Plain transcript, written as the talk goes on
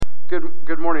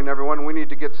Good morning, everyone. We need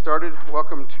to get started.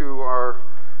 Welcome to our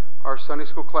Sunday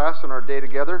school class and our day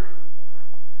together.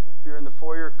 If you're in the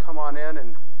foyer, come on in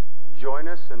and join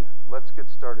us, and let's get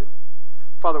started.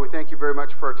 Father, we thank you very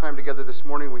much for our time together this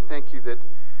morning. We thank you that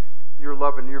your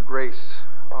love and your grace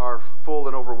are full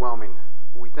and overwhelming.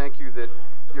 We thank you that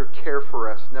your care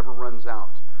for us never runs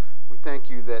out. We thank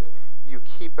you that you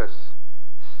keep us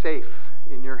safe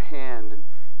in your hand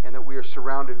and that we are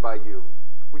surrounded by you.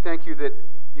 We thank you that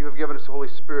you have given us the Holy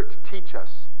Spirit to teach us,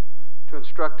 to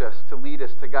instruct us, to lead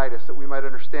us, to guide us, that we might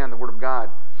understand the Word of God.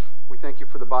 We thank you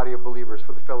for the body of believers,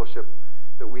 for the fellowship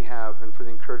that we have, and for the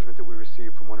encouragement that we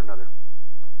receive from one another.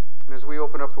 And as we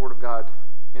open up the Word of God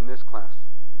in this class,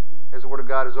 as the Word of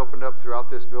God is opened up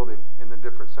throughout this building in the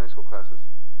different Sunday school classes,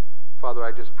 Father,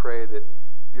 I just pray that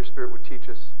your Spirit would teach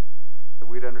us, that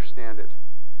we'd understand it,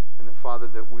 and that, Father,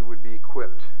 that we would be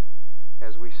equipped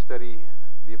as we study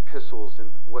the epistles and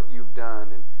what you've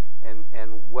done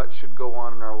and what should go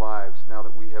on in our lives now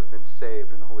that we have been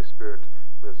saved and the Holy Spirit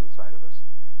lives inside of us.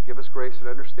 Give us grace and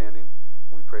understanding.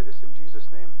 We pray this in Jesus'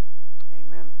 name.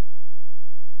 Amen.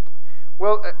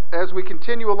 Well, as we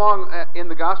continue along in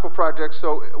the Gospel Project,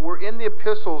 so we're in the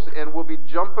epistles and we'll be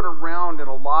jumping around in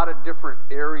a lot of different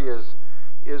areas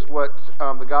is what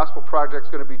the Gospel Project's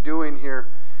going to be doing here.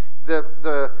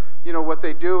 What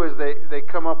they do is they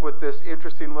come up with this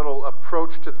interesting little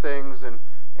approach to things,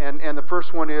 and the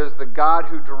first one is the God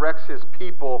who directs his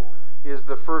people is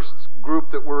the first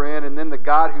group that we're in, and then the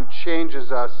God who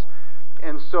changes us.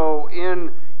 And so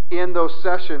in those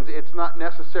sessions, it's not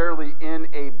necessarily in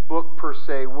a book per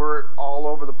se. We're all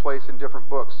over the place in different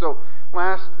books. So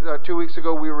last 2 weeks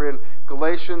ago we were in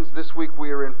Galatians. This week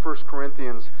we are in 1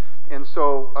 Corinthians. And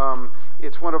so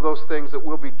it's one of those things that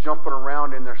we'll be jumping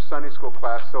around in their Sunday school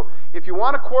class. So if you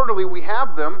want a quarterly, we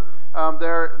have them.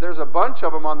 There's a bunch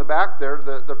of them on the back there.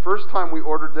 The first time we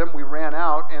ordered them, we ran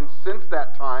out. And since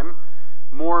that time,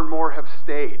 more and more have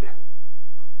stayed.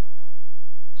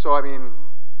 So, I mean,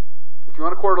 if you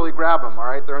want a quarterly, grab them, all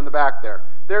right? They're in the back there.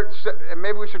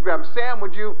 Maybe we should grab them. Sam,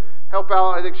 would you help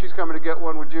out? I think she's coming to get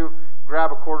one. Would you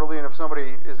grab a quarterly? And if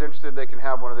somebody is interested, they can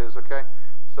have one of these, okay?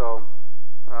 So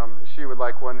she would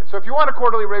like one. So if you want a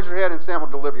quarterly, raise your hand and Sam will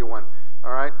deliver you one.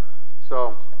 All right?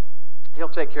 So he'll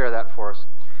take care of that for us.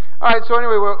 All right, so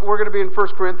anyway, we're going to be in 1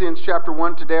 Corinthians chapter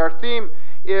 1 today. Our theme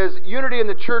is unity in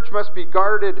the church must be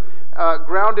grounded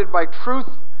by truth,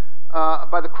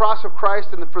 by the cross of Christ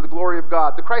and for the glory of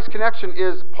God. The Christ connection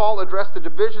is Paul addressed the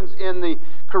divisions in the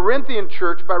Corinthian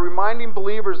church by reminding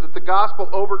believers that the gospel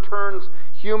overturns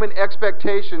human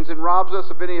expectations and robs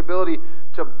us of any ability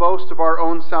to boast of our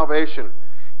own salvation.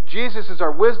 Jesus is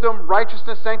our wisdom,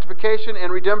 righteousness, sanctification,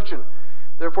 and redemption.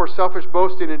 Therefore, selfish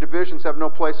boasting and divisions have no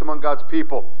place among God's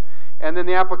people. And then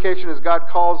the application is God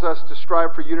calls us to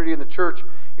strive for unity in the church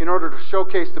in order to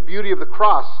showcase the beauty of the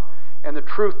cross and the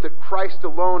truth that Christ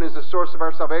alone is the source of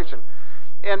our salvation.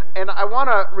 And I want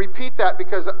to repeat that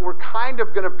because we're kind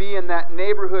of going to be in that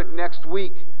neighborhood next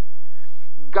week.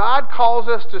 God calls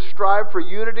us to strive for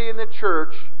unity in the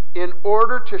church in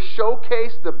order to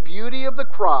showcase the beauty of the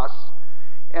cross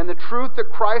and the truth that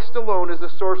Christ alone is the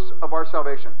source of our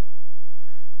salvation.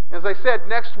 As I said,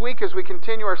 next week as we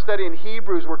continue our study in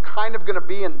Hebrews, we're kind of going to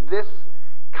be in this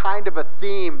kind of a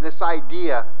theme, this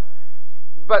idea.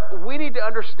 But we need to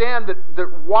understand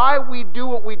that why we do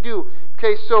what we do.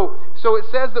 Okay, so it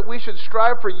says that we should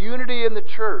strive for unity in the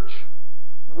church.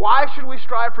 Why should we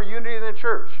strive for unity in the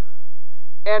church?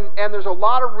 And there's a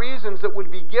lot of reasons that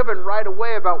would be given right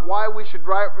away about why we should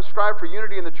strive for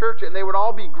unity in the church, and they would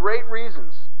all be great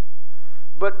reasons.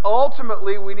 But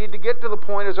ultimately, we need to get to the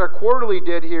point, as our quarterly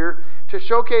did here, to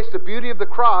showcase the beauty of the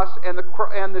cross and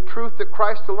the truth that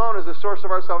Christ alone is the source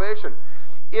of our salvation.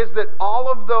 Is that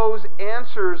all of those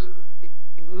answers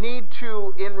need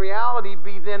to, in reality,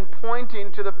 be then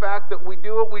pointing to the fact that we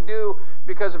do what we do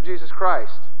because of Jesus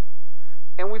Christ.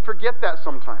 And we forget that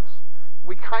sometimes.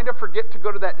 We kind of forget to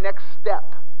go to that next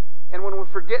step. And when we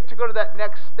forget to go to that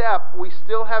next step, we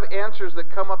still have answers that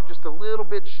come up just a little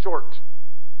bit short.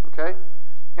 Okay?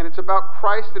 And it's about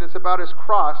Christ and it's about His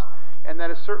cross. And that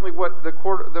is certainly what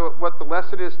the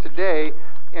lesson is today.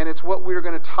 And it's what we're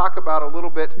going to talk about a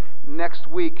little bit next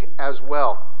week as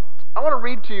well. I want to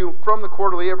read to you from the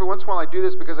quarterly. Every once in a while I do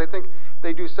this because I think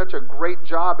they do such a great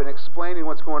job in explaining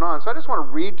what's going on. So I just want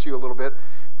to read to you a little bit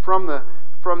from the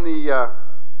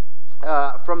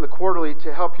quarterly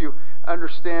to help you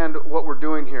understand what we're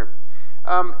doing here.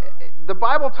 The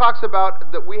Bible talks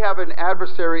about that we have an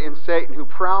adversary in Satan who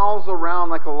prowls around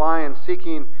like a lion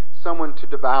seeking someone to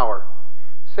devour.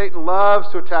 Satan loves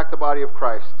to attack the body of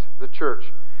Christ, the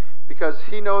church, because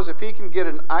he knows if he can get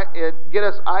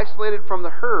us isolated from the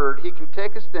herd, he can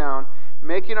take us down,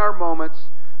 making our moments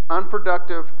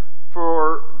unproductive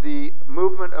for the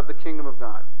movement of the kingdom of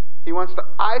God. He wants to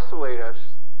isolate us,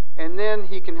 and then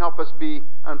he can help us be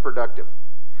unproductive.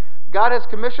 God has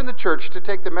commissioned the church to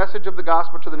take the message of the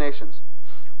gospel to the nations.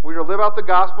 We are to live out the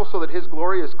gospel so that his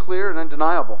glory is clear and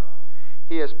undeniable.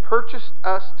 He has purchased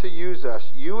us to use us,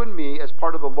 you and me, as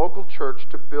part of the local church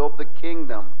to build the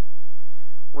kingdom.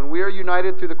 When we are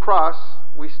united through the cross,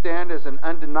 we stand as an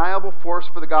undeniable force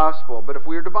for the gospel. But if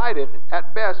we are divided,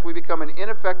 at best, we become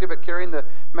ineffective at carrying the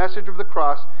message of the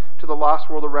cross to the lost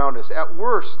world around us. At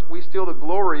worst, we steal the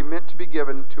glory meant to be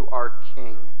given to our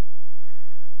King.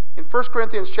 In 1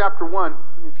 Corinthians chapter 1,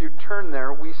 if you turn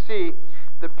there, we see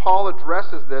that Paul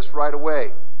addresses this right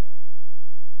away.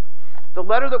 The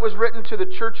letter that was written to the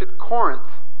church at Corinth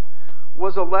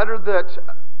was a letter that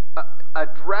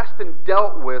addressed and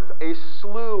dealt with a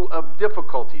slew of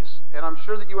difficulties. And I'm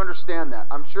sure that you understand that.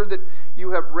 I'm sure that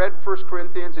you have read 1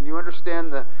 Corinthians and you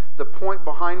understand the point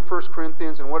behind 1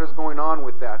 Corinthians and what is going on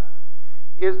with that.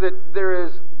 Is that there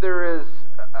is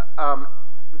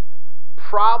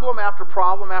problem after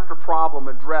problem after problem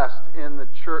addressed in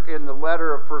the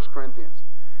letter of 1 Corinthians.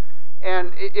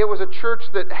 And it was a church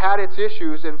that had its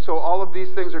issues, and so all of these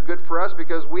things are good for us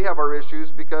because we have our issues,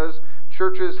 because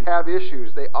churches have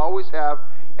issues. They always have,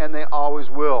 and they always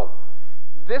will.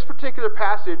 This particular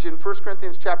passage in 1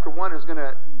 Corinthians chapter 1 is going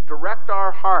to direct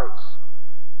our hearts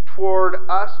toward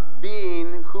us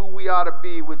being who we ought to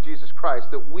be with Jesus Christ,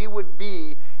 that we would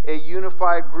be a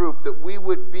unified group, that we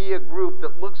would be a group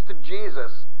that looks to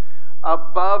Jesus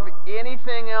above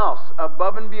anything else,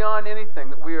 above and beyond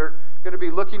anything, that we are going to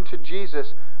be looking to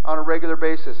Jesus on a regular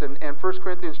basis. And 1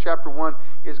 Corinthians chapter 1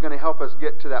 is going to help us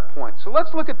get to that point. So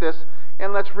let's look at this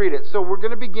and let's read it. So we're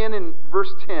going to begin in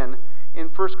verse 10 in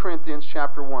 1 Corinthians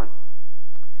chapter 1.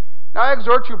 Now I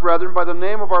exhort you, brethren, by the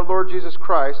name of our Lord Jesus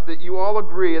Christ, that you all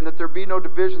agree and that there be no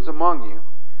divisions among you,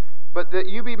 but that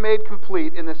you be made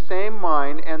complete in the same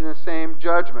mind and the same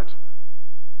judgment.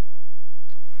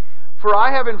 For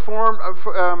I have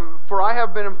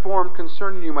been informed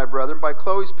concerning you, my brethren, by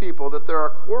Chloe's people, that there are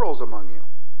quarrels among you.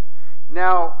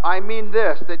 Now, I mean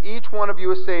this, that each one of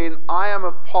you is saying, I am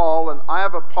of Paul, and I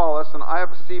have Apollos, and I have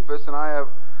Cephas, and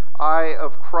I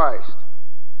of Christ.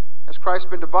 Has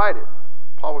Christ been divided?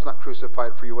 Paul was not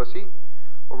crucified for you, was he?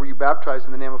 Or were you baptized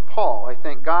in the name of Paul? I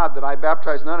thank God that I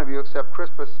baptized none of you except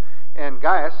Crispus and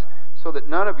Gaius, so that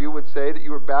none of you would say that you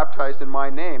were baptized in my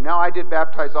name. Now I did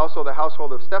baptize also the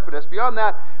household of Stephanas. Beyond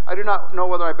that, I do not know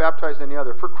whether I baptized any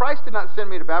other. For Christ did not send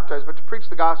me to baptize, but to preach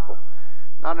the gospel,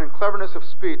 not in cleverness of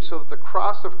speech, so that the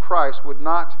cross of Christ would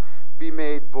not be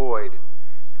made void.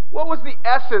 What was the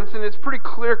essence, and it's pretty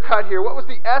clear cut here, what was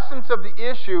the essence of the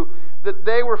issue that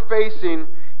they were facing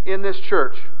in this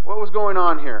church? What was going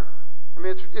on here? I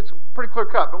mean, it's pretty clear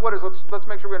cut, but what is it? Let's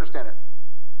make sure we understand it.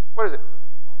 What is it?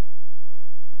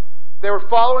 They were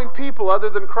following people other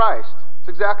than Christ. That's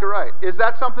exactly right. Is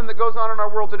that something that goes on in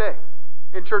our world today,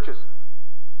 in churches?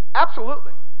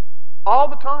 Absolutely. All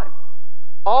the time.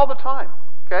 All the time.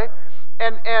 Okay?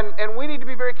 And we need to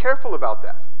be very careful about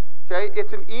that. Okay?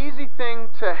 It's an easy thing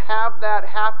to have that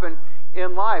happen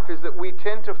in life, is that we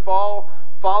tend to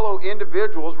follow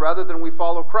individuals rather than we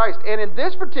follow Christ. And in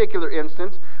this particular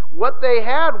instance, what they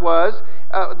had was,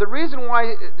 the reason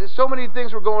why so many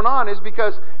things were going on is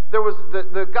because there was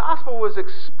the gospel was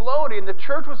exploding, the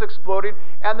church was exploding,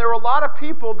 and there were a lot of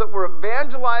people that were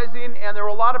evangelizing, and there were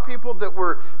a lot of people that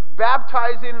were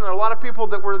baptizing, and there were a lot of people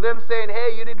that were then saying,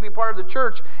 hey, you need to be part of the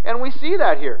church, and we see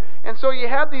that here. And so you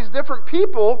had these different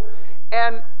people,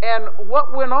 and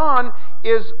what went on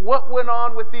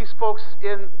with these folks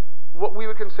in what we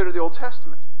would consider the Old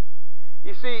Testament.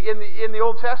 You see, in the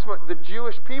Old Testament, the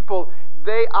Jewish people,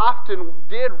 they often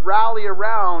did rally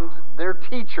around their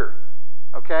teacher,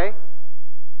 okay?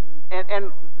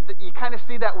 And you kind of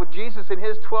see that with Jesus and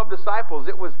his 12 disciples.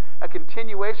 It was a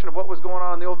continuation of what was going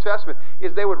on in the Old Testament,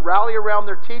 is they would rally around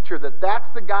their teacher, that's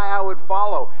the guy I would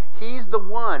follow. He's the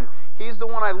one. He's the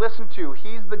one I listen to.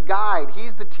 He's the guide.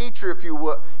 He's the teacher, if you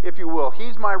will.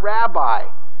 He's my rabbi.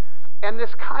 And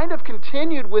this kind of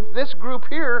continued with this group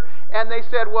here, and they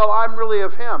said, well, I'm really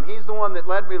of him. He's the one that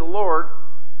led me to the Lord,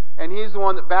 and he's the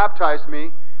one that baptized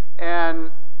me, and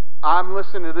I'm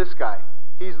listening to this guy.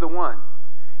 He's the one.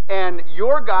 And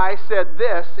your guy said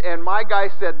this, and my guy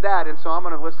said that, and so I'm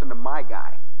going to listen to my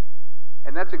guy.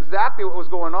 And that's exactly what was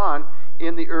going on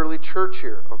in the early church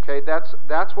here, okay? That's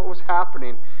what was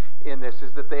happening in this,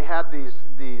 is that they had these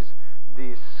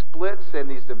splits and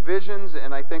these divisions,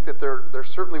 and I think that there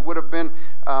certainly would have been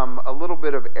a little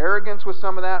bit of arrogance with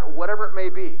some of that, whatever it may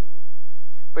be.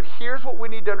 But here's what we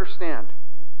need to understand.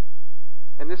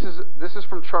 And this is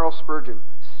from Charles Spurgeon.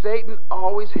 Satan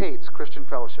always hates Christian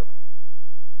fellowship.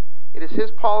 It is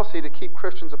his policy to keep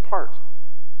Christians apart.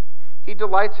 He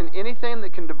delights in anything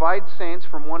that can divide saints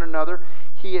from one another.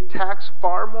 He attaches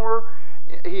far more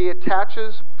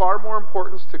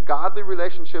importance to godly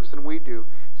relationships than we do.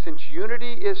 Since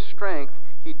unity is strength,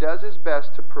 he does his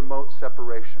best to promote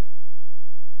separation.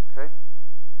 Okay?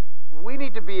 We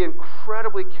need to be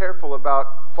incredibly careful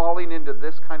about falling into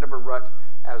this kind of a rut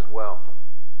as well.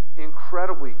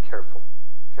 Incredibly careful.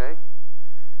 Okay?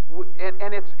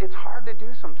 And it's hard to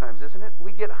do sometimes, isn't it?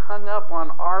 We get hung up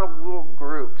on our little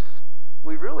groups.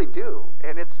 We really do.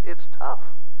 And it's tough.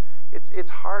 It's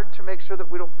hard to make sure that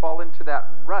we don't fall into that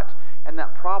rut and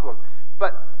that problem.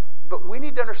 But we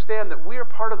need to understand that we are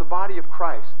part of the body of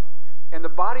Christ. And the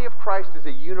body of Christ is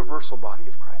a universal body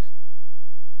of Christ.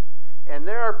 And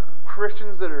there are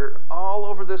Christians that are all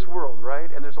over this world, right?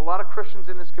 And there's a lot of Christians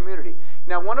in this community.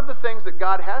 Now, one of the things that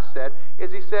God has said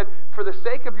is He said, for the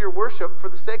sake of your worship, for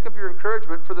the sake of your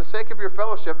encouragement, for the sake of your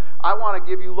fellowship, I want to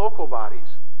give you local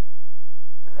bodies.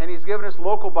 And He's given us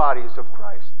local bodies of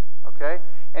Christ, okay?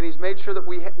 And He's made sure that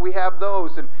we have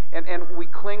those, and we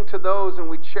cling to those, and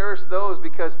we cherish those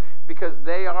because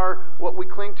they are what we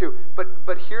cling to.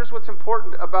 But here's what's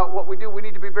important about what we do. We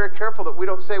need to be very careful that we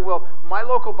don't say, well, my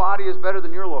local body is better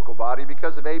than your local body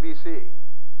because of ABC.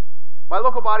 My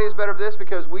local body is better for this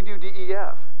because we do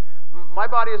DEF. My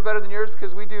body is better than yours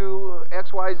because we do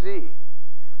XYZ.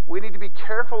 We need to be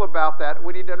careful about that.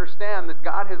 We need to understand that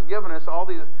God has given us all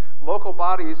these local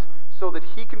bodies so that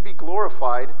He can be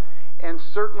glorified. And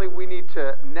certainly we need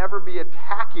to never be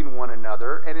attacking one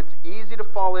another. And it's easy to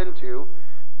fall into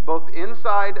both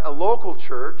inside a local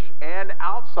church and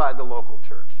outside the local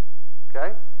church.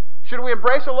 Okay? Should we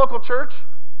embrace a local church?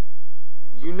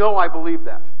 You know I believe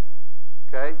that.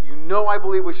 Okay? You know I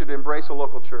believe we should embrace a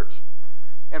local church.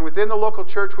 And within the local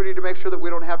church, we need to make sure that we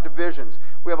don't have divisions.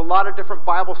 We have a lot of different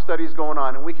Bible studies going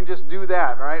on, and we can just do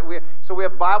that, right? So we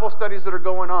have Bible studies that are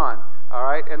going on, all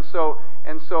right? And so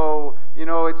you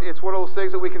know, it's one of those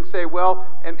things that we can say, well,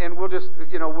 and we'll just,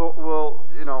 you know, we'll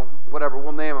whatever,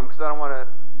 we'll name them because I don't want to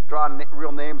draw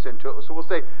real names into it. So we'll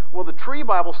say, well, the Tree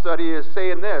Bible Study is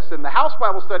saying this, and the House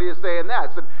Bible Study is saying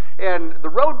that, and the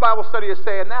Road Bible Study is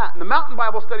saying that, and the Mountain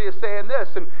Bible Study is saying this,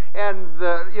 and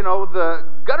the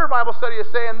Gutter Bible Study is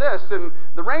saying this, and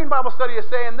the Rain Bible Study is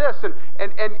saying this, and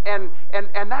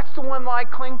that's the one that I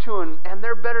cling to, and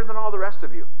they're better than all the rest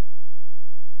of you.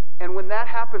 And when that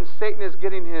happens, Satan is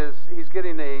getting a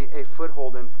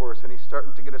foothold in for us, and he's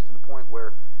starting to get us to the point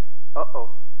where,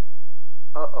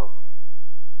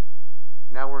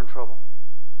 now we're in trouble.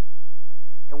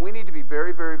 And we need to be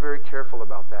very, very, very careful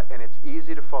about that. And it's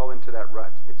easy to fall into that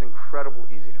rut. It's incredibly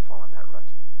easy to fall in that rut.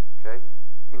 Okay?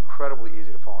 Incredibly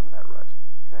easy to fall into that rut.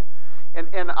 Okay?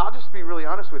 And I'll just be really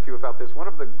honest with you about this. One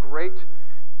of the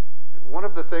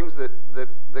things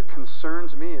that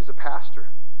concerns me as a pastor,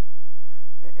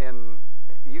 and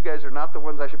you guys are not the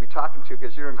ones I should be talking to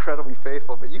because you're incredibly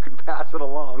faithful, but you can pass it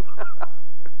along.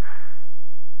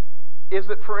 Is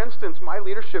that, for instance, my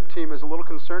leadership team is a little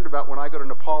concerned about when I go to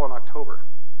Nepal in October.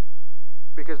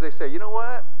 Because they say, you know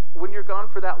what? When you're gone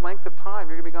for that length of time,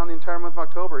 you're going to be gone the entire month of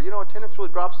October. You know, attendance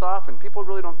really drops off and people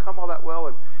really don't come all that well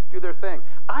and do their thing.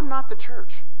 I'm not the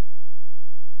church.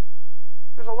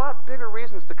 There's a lot bigger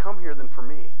reasons to come here than for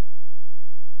me.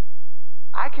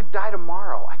 I could die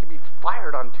tomorrow. I could be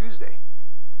fired on Tuesday.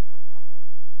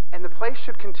 And the place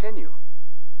should continue.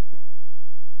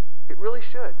 It really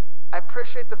should. I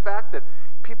appreciate the fact that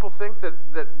people think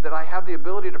that I have the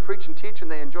ability to preach and teach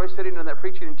and they enjoy sitting in that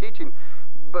preaching and teaching.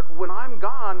 But when I'm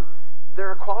gone, there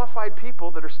are qualified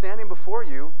people that are standing before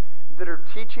you that are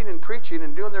teaching and preaching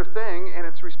and doing their thing, and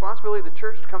it's the responsibility of the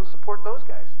church to come support those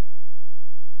guys.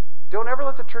 Don't ever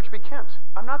let the church be Kent.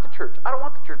 I'm not the church. I don't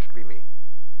want the church to be me.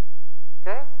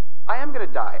 Okay? I am going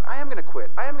to die. I am going to quit.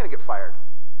 I am going to get fired.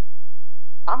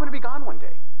 I'm going to be gone one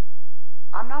day.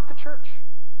 I'm not the church.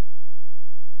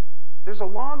 There's a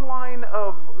long line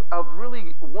of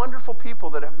really wonderful people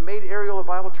that have made Areola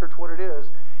Bible Church what it is,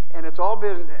 and it's all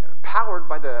been powered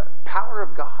by the power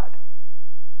of God.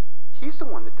 He's the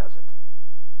one that does it.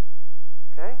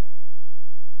 Okay?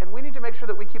 And we need to make sure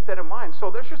that we keep that in mind. So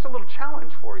there's just a little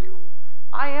challenge for you.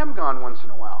 I am gone once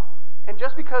in a while. And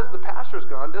just because the pastor's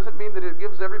gone doesn't mean that it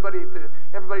gives everybody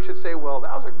should say, well,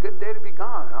 that was a good day to be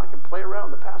gone, and I can play around,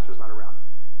 the pastor's not around.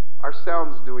 Our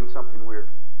sound's doing something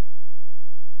weird.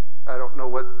 I don't know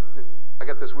what, I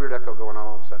got this weird echo going on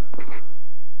all of a sudden.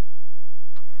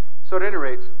 So at any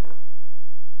rate,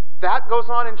 that goes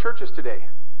on in churches today.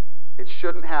 It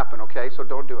shouldn't happen, okay? So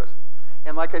don't do it.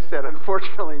 And like I said,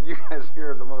 unfortunately, you guys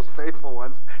here are the most faithful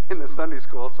ones in the Sunday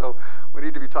school, so we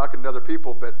need to be talking to other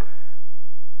people.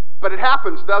 But it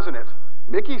happens, doesn't it?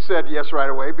 Mickey said yes right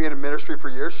away, being in ministry for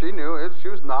years. She knew it. She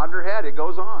was nodding her head. It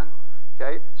goes on.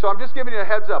 Okay? So I'm just giving you a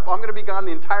heads up. I'm going to be gone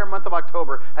the entire month of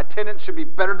October. Attendance should be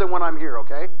better than when I'm here,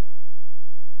 okay?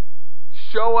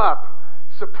 Show up.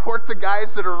 Support the guys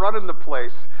that are running the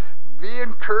place. Be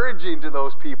encouraging to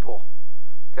those people.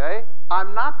 Okay?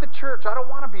 I'm not the church. I don't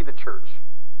want to be the church.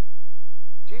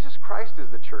 Jesus Christ is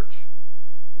the church.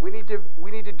 We need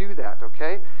to do that,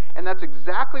 okay? And that's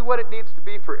exactly what it needs to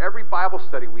be for every Bible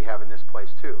study we have in this place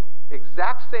too.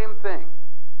 Exact same thing.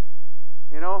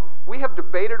 You know, we have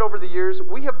debated over the years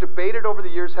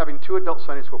having 2 adult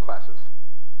Sunday school classes.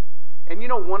 And you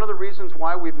know, one of the reasons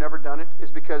why we've never done it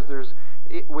is because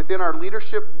within our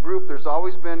leadership group, there's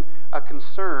always been a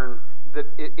concern that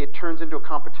it turns into a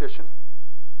competition.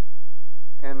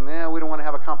 And we don't want to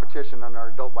have a competition on our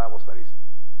adult Bible studies.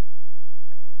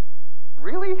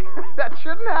 Really? That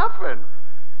shouldn't happen.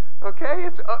 Okay?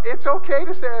 It's okay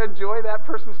to say I enjoy that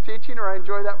person's teaching or I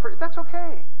enjoy that person. That's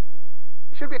okay.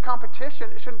 It shouldn't be a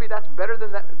competition. It shouldn't be that's better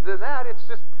than that. It's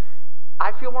just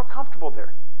I feel more comfortable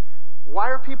there. Why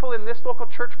are people in this local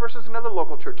church versus another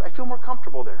local church? I feel more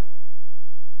comfortable there.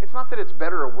 It's not that it's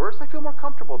better or worse. I feel more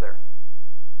comfortable there.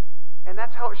 And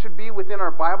that's how it should be within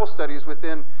our Bible studies,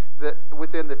 within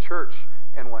the church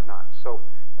and whatnot. So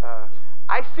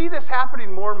I see this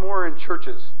happening more and more in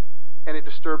churches, and it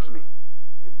disturbs me.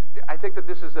 I think that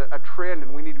this is a trend,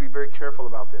 and we need to be very careful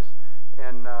about this,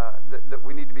 and that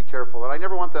we need to be careful. And I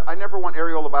never want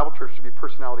Areola Bible Church to be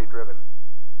personality driven.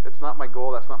 That's not my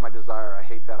goal. That's not my desire. I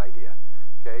hate that idea.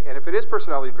 Okay, and if it is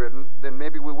personality driven, then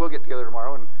maybe we will get together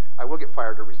tomorrow, and I will get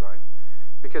fired or resign,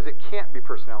 because it can't be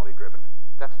personality driven.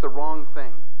 That's the wrong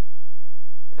thing.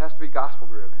 It has to be gospel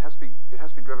driven. It has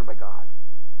to be driven by God.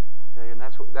 Okay, and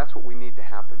that's what we need to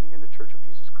happen in the Church of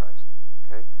Jesus Christ.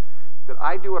 Okay, that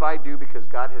I do what I do because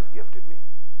God has gifted me.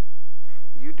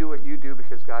 You do what you do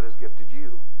because God has gifted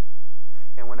you.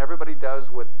 And when everybody does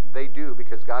what they do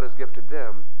because God has gifted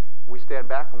them, we stand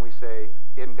back and we say,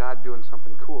 "In God doing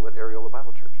something cool at Areola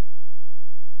Bible Church."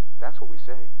 That's what we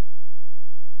say.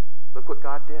 Look what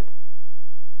God did.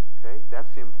 Okay, that's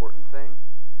the important thing,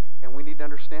 and we need to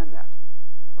understand that.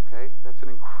 Okay, that's an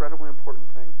incredibly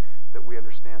important thing that we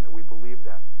understand, that we believe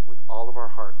that with all of our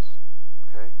hearts.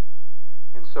 Okay,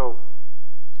 and so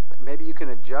maybe you can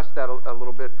adjust that a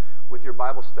little bit with your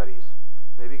Bible studies.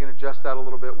 Maybe you can adjust that a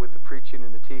little bit with the preaching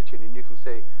and the teaching, and you can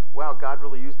say, "Wow, God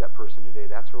really used that person today.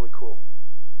 That's really cool.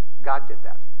 God did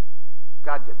that.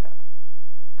 God did that.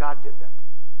 God did that."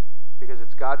 Because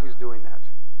it's God who's doing that.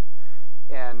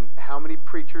 And how many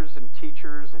preachers and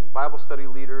teachers and Bible study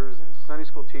leaders and Sunday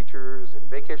school teachers and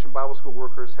vacation Bible school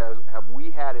workers have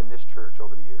we had in this church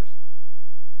over the years?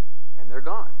 And they're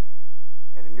gone.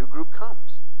 And a new group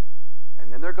comes. And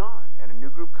then they're gone. And a new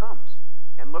group comes.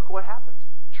 And look what happens.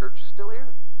 The church is still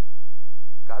here.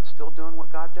 God's still doing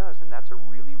what God does. And that's a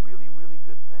really, really, really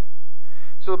good thing.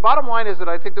 So the bottom line is that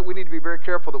I think that we need to be very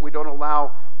careful that we don't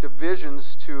allow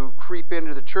divisions to creep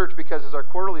into the church, because as our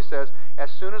quarterly says, as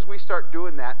soon as we start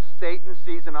doing that, Satan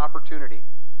sees an opportunity.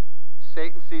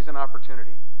 Satan sees an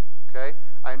opportunity. Okay?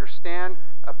 I understand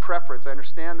a preference. I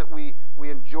understand that we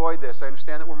enjoy this. I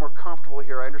understand that we're more comfortable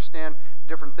here. I understand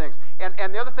different things.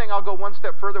 And the other thing, I'll go one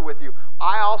step further with you.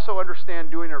 I also understand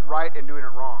doing it right and doing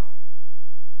it wrong.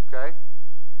 Okay?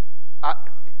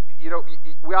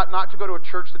 We ought not to go to a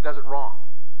church that does it wrong.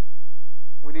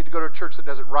 We need to go to a church that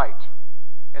does it right.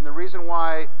 And the reason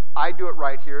why I do it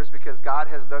right here is because God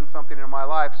has done something in my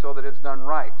life so that it's done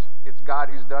right. It's God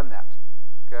who's done that.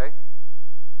 Okay?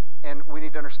 And we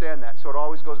need to understand that. So it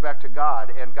always goes back to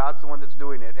God, and God's the one that's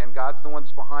doing it, and God's the one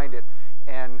that's behind it,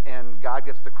 and God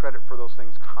gets the credit for those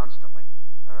things constantly.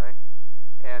 All right?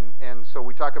 And so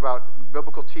we talk about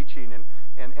biblical teaching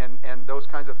and those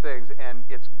kinds of things, and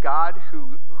it's God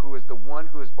who is the one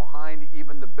who is behind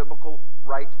even the biblical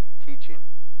right teaching.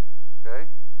 Okay?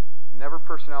 Never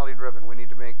personality driven. We need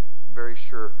to make very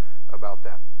sure about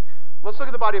that. Let's look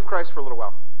at the body of Christ for a little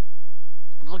while.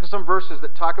 Let's look at some verses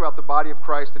that talk about the body of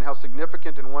Christ and how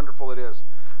significant and wonderful it is.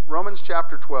 Romans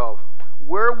chapter 12.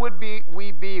 Where would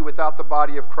we be without the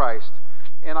body of Christ?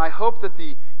 And I hope that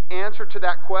the answer to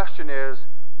that question is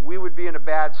we would be in a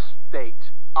bad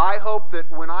state. I hope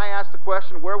that when I ask the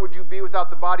question, where would you be without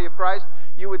the body of Christ,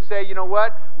 you would say, you know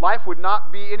what? Life would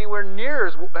not be anywhere near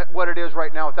as what it is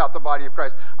right now without the body of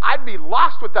Christ. I'd be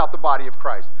lost without the body of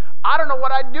Christ. I don't know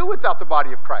what I'd do without the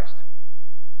body of Christ.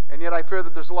 And yet I fear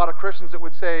that there's a lot of Christians that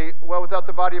would say, well, without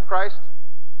the body of Christ,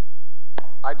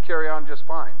 I'd carry on just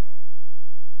fine.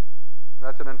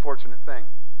 That's an unfortunate thing.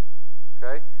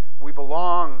 Okay? We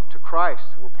belong to Christ.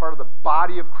 We're part of the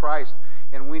body of Christ,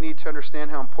 and we need to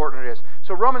understand how important it is.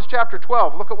 So Romans chapter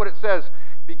 12, look at what it says,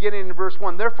 beginning in verse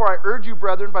 1. Therefore I urge you,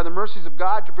 brethren, by the mercies of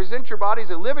God, to present your bodies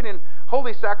a living and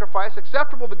holy sacrifice,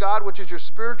 acceptable to God, which is your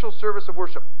spiritual service of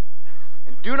worship.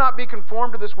 And do not be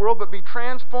conformed to this world, but be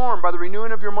transformed by the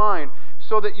renewing of your mind,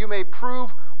 so that you may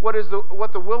prove what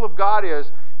the will of God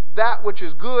is, that which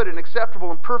is good and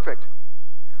acceptable and perfect.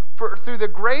 For through the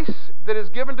grace that is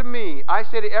given to me, I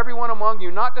say to everyone among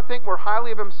you, not to think more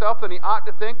highly of himself than he ought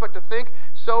to think, but to think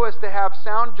so as to have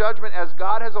sound judgment, as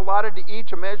God has allotted to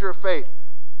each a measure of faith.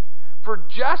 For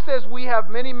just as we have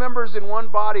many members in one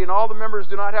body, and all the members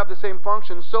do not have the same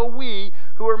function, so we,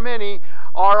 who are many,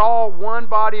 are all one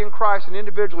body in Christ, and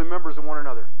individually members of one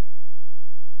another.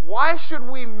 Why should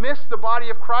we miss the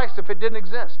body of Christ if it didn't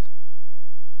exist?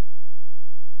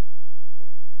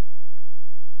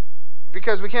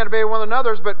 Because we can't obey one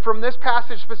another's, but from this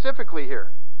passage specifically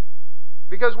here.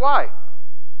 Because why?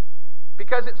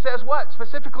 Because it says what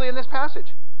specifically in this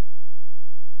passage?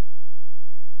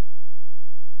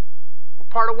 We're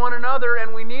part of one another,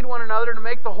 and we need one another to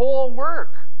make the whole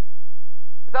work.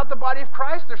 Without the body of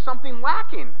Christ, there's something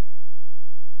lacking.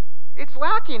 It's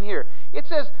lacking here. It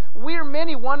says, we're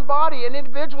many, one body, and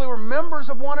individually we're members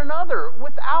of one another.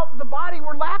 Without the body,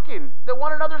 we're lacking. That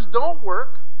one another's don't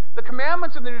work. The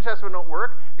commandments of the New Testament don't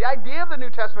work. The idea of the New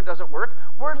Testament doesn't work.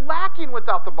 We're lacking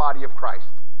without the body of Christ.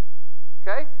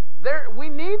 Okay? We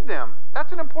need them.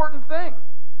 That's an important thing.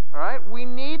 All right? We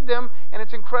need them, and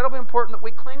it's incredibly important that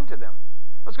we cling to them.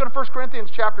 Let's go to 1 Corinthians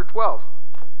chapter 12.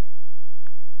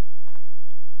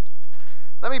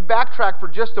 Let me backtrack for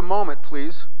just a moment,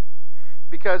 please,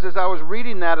 because as I was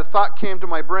reading that, a thought came to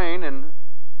my brain, and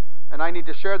I need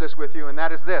to share this with you, and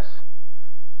that is this.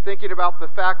 Thinking about the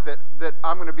fact that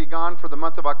I'm going to be gone for the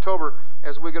month of October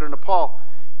as we go to Nepal,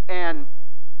 and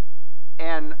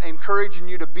encouraging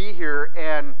you to be here,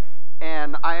 and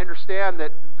I understand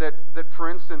that for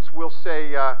instance, we'll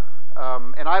say,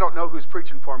 and I don't know who's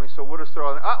preaching for me, so we'll just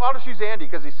throw. I'll just use Andy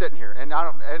because he's sitting here, and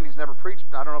Andy's never preached.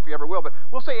 I don't know if he ever will, but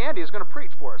we'll say Andy is going to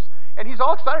preach for us, and he's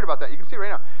all excited about that. You can see right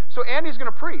now. So Andy's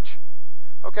going to preach,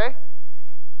 okay?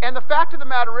 And the fact of the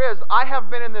matter is, I have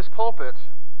been in this pulpit.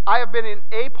 I have been in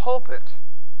a pulpit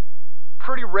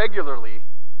pretty regularly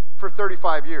for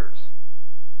 35 years.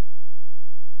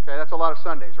 Okay, that's a lot of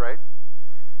Sundays, right?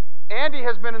 Andy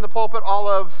has been in the pulpit all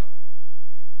of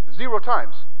 0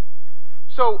 times.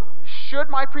 So, should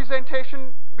my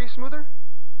presentation be smoother?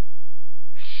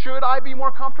 Should I be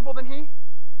more comfortable than he?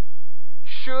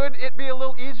 Should it be a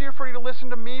little easier for you to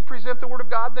listen to me present the Word of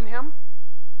God than him?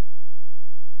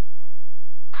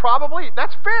 Probably.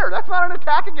 That's fair. That's not an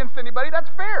attack against anybody. That's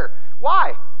fair.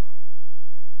 Why?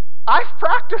 I've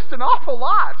practiced an awful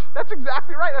lot. That's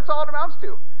exactly right. That's all it amounts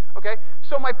to. Okay?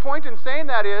 So my point in saying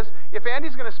that is, if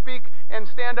Andy's going to speak and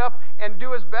stand up and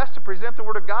do his best to present the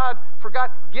Word of God, for God,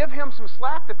 give him some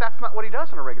slack that that's not what he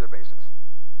does on a regular basis.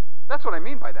 That's what I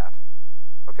mean by that.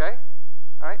 Okay?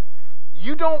 All right?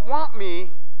 You don't want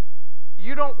me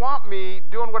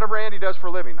doing whatever Andy does for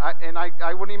a living.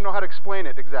 I wouldn't even know how to explain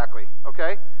it exactly,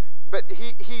 okay? But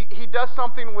he does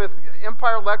something with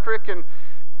Empire Electric and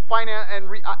finance and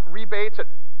rebates.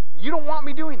 You don't want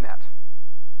me doing that,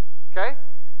 okay?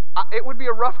 It would be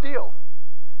a rough deal.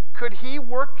 Could he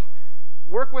work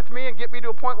with me and get me to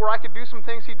a point where I could do some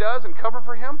things he does and cover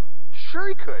for him? Sure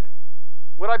he could.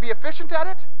 Would I be efficient at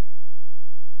it?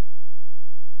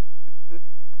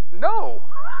 No.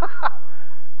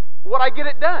 Would I get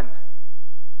it done?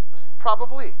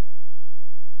 Probably.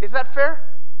 Is that fair?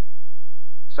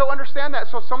 So understand that.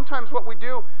 So sometimes what we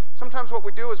do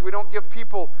is we don't give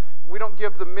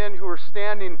the men who are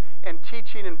standing and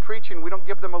teaching and preaching, we don't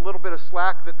give them a little bit of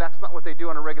slack that's not what they do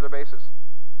on a regular basis.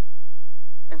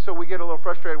 And so we get a little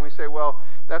frustrated and we say, well,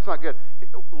 that's not good.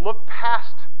 Look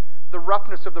past the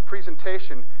roughness of the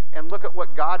presentation and look at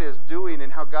what God is doing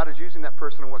and how God is using that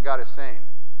person and what God is saying.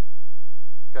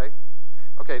 Okay?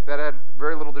 Okay, that had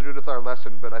very little to do with our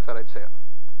lesson, but I thought I'd say it.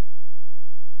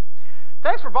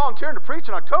 Thanks for volunteering to preach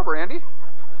in October, Andy.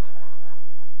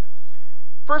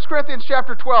 1 Corinthians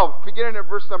chapter 12, beginning at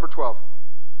verse number 12.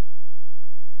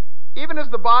 Even as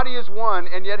the body is one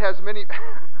and yet has many...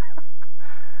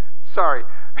 Sorry.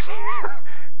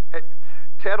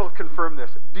 Ted will confirm this.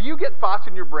 Do you get thoughts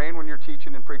in your brain when you're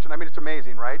teaching and preaching? I mean, it's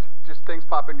amazing, right? Just things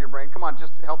pop into your brain. Come on,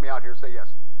 just help me out here. Say yes.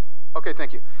 Okay,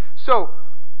 thank you. So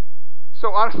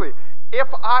honestly, if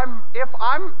I'm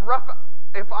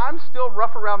still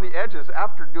rough around the edges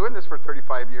after doing this for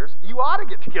 35 years, you ought to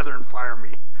get together and fire me.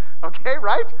 Okay,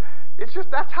 right? It's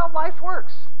just that's how life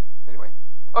works. Anyway.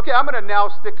 Okay, I'm going to now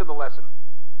stick to the lesson.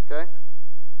 Okay?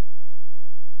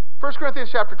 1 Corinthians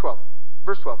chapter 12,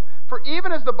 verse 12. For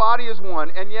even as the body is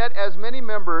one, and yet as many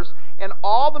members, and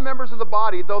all the members of the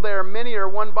body, though there are many, are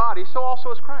one body, so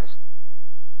also is Christ.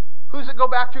 Who does it go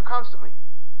back to constantly?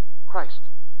 Christ,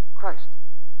 Christ,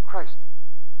 Christ,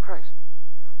 Christ.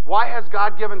 Why has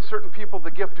God given certain people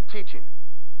the gift of teaching?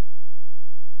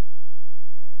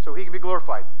 So He can be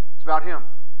glorified. It's about Him.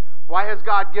 Why has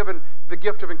God given the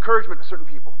gift of encouragement to certain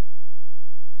people?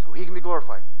 So He can be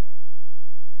glorified.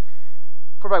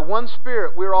 For by one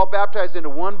Spirit we are all baptized into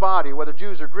one body, whether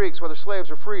Jews or Greeks, whether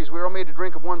slaves or frees, we are all made to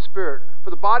drink of one Spirit.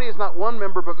 For the body is not one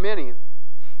member but many.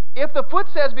 If the foot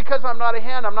says, because I'm not a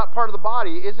hand, I'm not part of the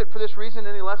body, is it for this reason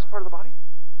any less a part of the body?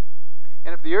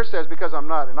 And if the ear says, because I'm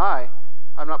not an eye,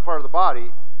 I'm not part of the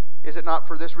body, is it not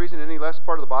for this reason any less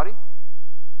part of the body?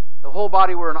 The whole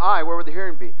body were an eye, where would the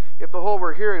hearing be? If the whole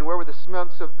were hearing, where would the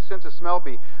sense of smell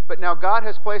be? But now God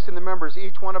has placed in the members,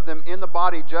 each one of them in the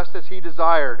body, just as He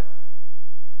desired.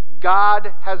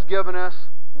 God has given us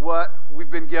what we've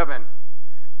been given.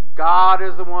 God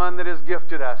is the one that has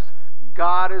gifted us.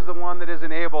 God is the one that has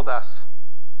enabled us.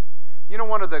 You know,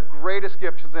 one of the greatest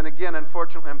gifts, and again,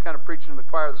 unfortunately, I'm kind of preaching to the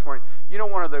choir this morning. You know,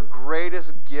 one of the greatest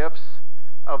gifts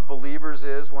of believers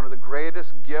is, one of the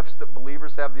greatest gifts that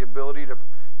believers have the ability to,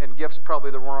 and gifts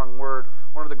probably the wrong word,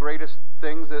 one of the greatest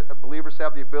things that believers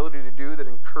have the ability to do that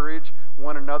encourage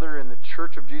one another in the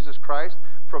church of Jesus Christ,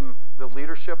 from the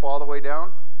leadership all the way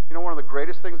down. You know, one of the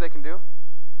greatest things they can do?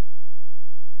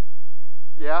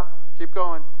 Yeah, keep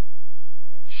going.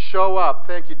 Show up.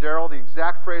 Thank you, Daryl. The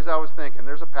exact phrase I was thinking.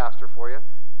 There's a pastor for you.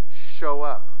 Show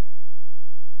up.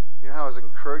 You know how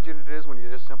encouraging it is when you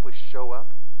just simply show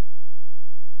up?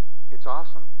 It's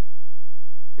awesome.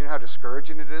 You know how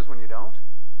discouraging it is when you don't?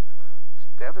 It's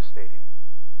devastating.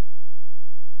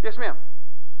 Yes, ma'am.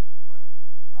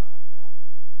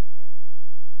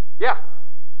 Yeah.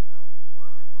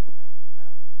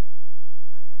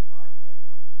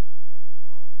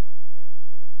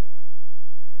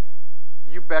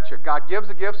 You betcha. God gives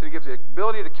the gifts and He gives the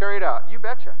ability to carry it out. You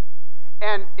betcha.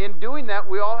 And in doing that,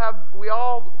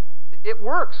 it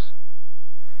works.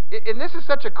 And this is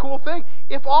such a cool thing.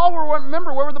 If all were one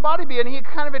member, where would the body be? And He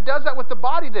it does that with the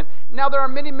body then. Now there are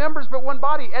many members but one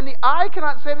body. And the eye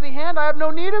cannot say to the hand, I have no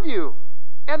need of you.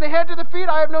 And the head to the feet,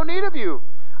 I have no need of you.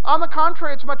 On the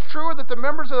contrary, it's much truer that the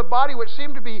members of the body which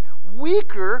seem to be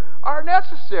weaker are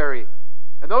necessary.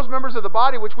 And those members of the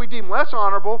body which we deem less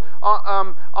honorable,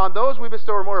 on those we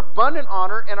bestow a more abundant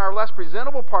honor, and our less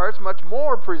presentable parts much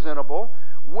more presentable,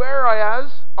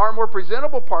 whereas our more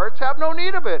presentable parts have no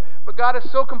need of it. But God has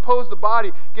so composed the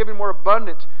body, giving more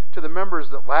abundant to the members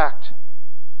that lacked,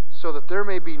 so that there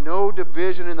may be no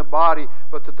division in the body,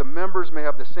 but that the members may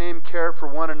have the same care for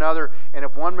one another. And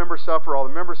if one member suffer, all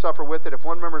the members suffer with it. If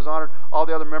one member is honored, all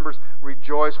the other members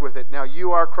rejoice with it. Now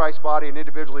you are Christ's body and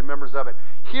individually members of it.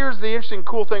 Here's the interesting,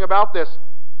 cool thing about this.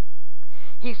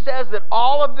 He says that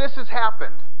all of this has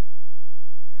happened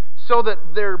so that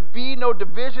there be no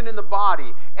division in the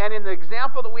body. And in the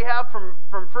example that we have from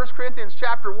 1 Corinthians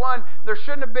chapter 1, there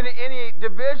shouldn't have been any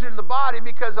division in the body,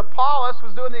 because Apollos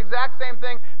was doing the exact same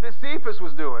thing that Cephas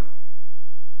was doing.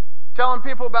 Telling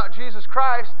people about Jesus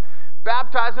Christ,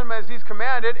 baptizing them as He's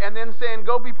commanded, and then saying,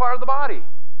 go be part of the body.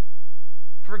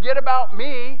 Forget about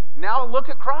me, now look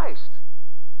at Christ.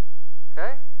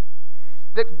 Okay?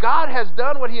 That God has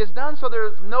done what He has done, so there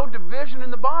is no division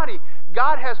in the body.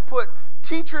 God has put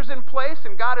teachers in place,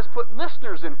 and God has put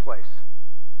listeners in place.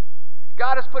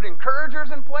 God has put encouragers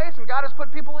in place, and God has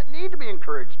put people that need to be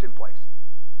encouraged in place.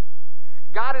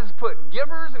 God has put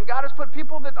givers, and God has put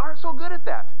people that aren't so good at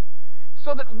that.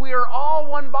 So that we are all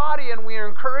one body, and we are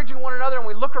encouraging one another, and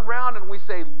we look around and we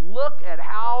say, look at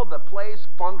how the place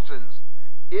functions.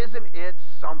 Isn't it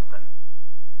something?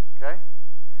 Okay?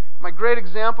 My great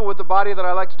example with the body that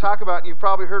I like to talk about, and you've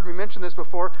probably heard me mention this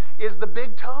before, is the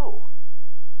big toe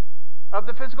of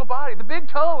the physical body. The big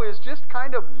toe is just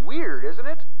kind of weird, isn't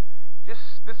it? Just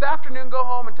this afternoon, go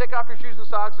home and take off your shoes and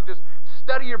socks and just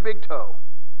study your big toe.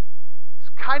 It's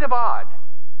kind of odd.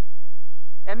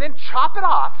 And then chop it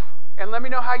off and let me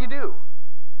know how you do.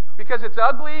 Because it's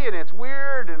ugly and it's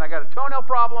weird and I got a toenail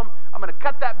problem. I'm going to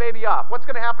cut that baby off. What's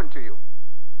going to happen to you?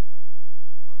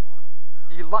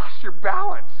 You lost your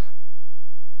balance.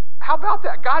 How about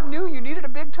that? God knew you needed a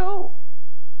big toe.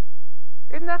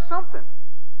 Isn't that something?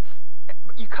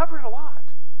 You cover it a lot,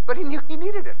 but He knew He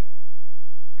needed it.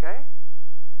 Okay?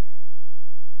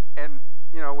 And,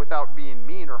 without being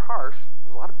mean or harsh,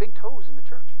 there's a lot of big toes in the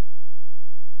church.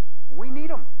 We need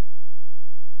them.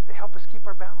 They help us keep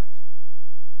our balance.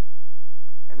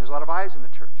 And there's a lot of eyes in the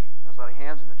church. There's a lot of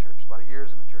hands in the church. A lot of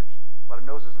ears in the church. A lot of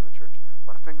noses in the church. A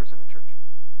lot of fingers in the church.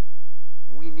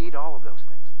 We need all of those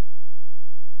things.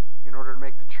 in order to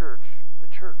make the church the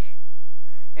church.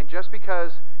 And just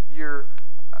because you're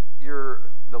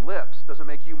the lips doesn't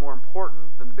make you more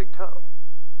important than the big toe.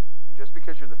 And just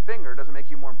because you're the finger doesn't make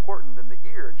you more important than the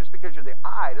ear. And just because you're the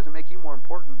eye doesn't make you more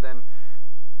important than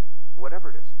whatever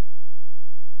it is.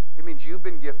 It means you've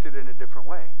been gifted in a different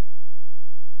way.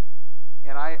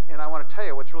 And I want to tell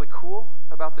you what's really cool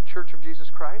about the Church of Jesus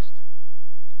Christ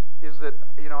is that,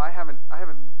 I haven't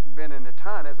been in a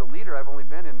ton as a leader. I've only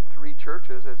been in 3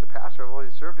 churches. As a pastor, I've only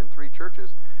served in 3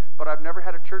 churches, but I've never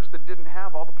had a church that didn't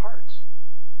have all the parts.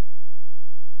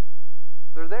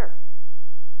 They're there.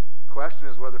 The question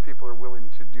is whether people are willing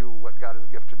to do what God has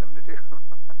gifted them to do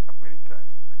many times.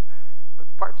 But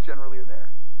the parts generally are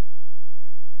there.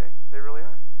 Okay? They really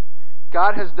are.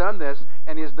 God has done this,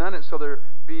 and He has done it so there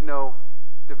be no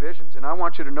divisions. And I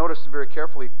want you to notice very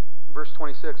carefully, verse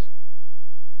 26.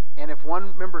 And if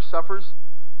one member suffers,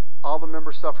 all the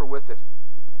members suffer with it.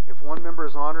 If one member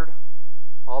is honored,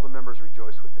 all the members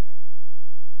rejoice with it.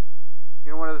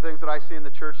 One of the things that I see in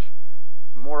the church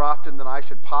more often than I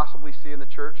should possibly see in the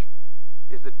church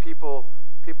is that people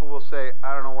will say,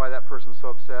 I don't know why that person's so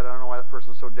upset. I don't know why that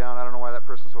person's so down. I don't know why that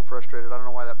person's so frustrated. I don't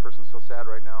know why that person's so sad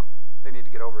right now. They need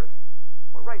to get over it.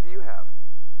 What right do you have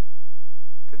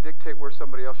to dictate where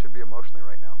somebody else should be emotionally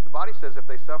right now? The body says if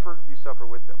they suffer, you suffer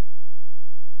with them.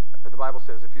 The Bible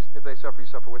says if they suffer, you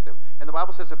suffer with them. And the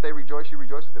Bible says if they rejoice, you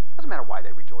rejoice with them. It doesn't matter why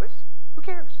they rejoice. Who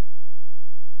cares?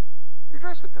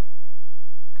 Rejoice with them.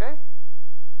 Okay?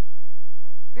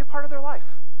 Be a part of their life.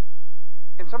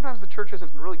 And sometimes the church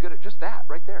isn't really good at just that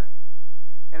right there.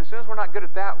 And as soon as we're not good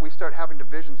at that, we start having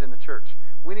divisions in the church.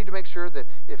 We need to make sure that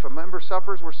if a member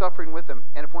suffers, we're suffering with them.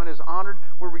 And if one is honored,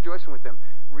 we're rejoicing with them.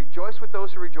 Rejoice with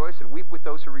those who rejoice and weep with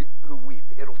those who weep.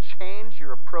 It'll change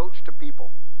your approach to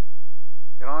people.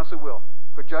 It honestly will.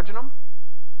 Quit judging them.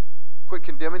 Quit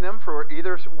condemning them for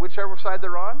whichever side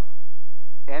they're on.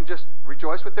 And just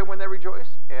rejoice with them when they rejoice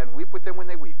and weep with them when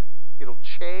they weep. It'll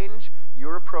change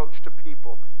your approach to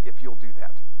people if you'll do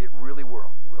that. It really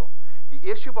will. The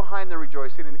issue behind their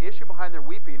rejoicing and the issue behind their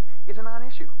weeping is a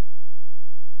non-issue.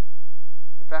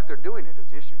 The fact they're doing it is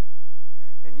the issue.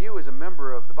 And you, as a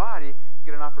member of the body,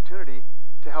 get an opportunity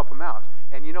to help them out.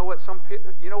 And you know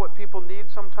what people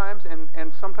need sometimes,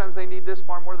 and sometimes they need this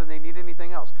far more than they need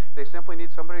anything else. They simply need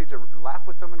somebody to laugh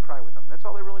with them and cry with them. That's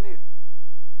all they really need.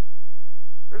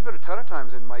 There's been a ton of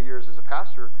times in my years as a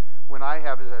pastor when I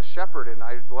have as a shepherd and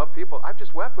I love people, I've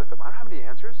just wept with them. I don't have any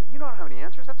answers. You don't have any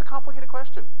answers. That's a complicated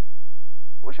question.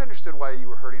 I wish I understood why you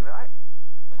were hurting. I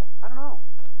don't know.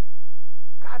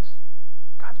 God's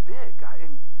big.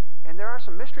 And there are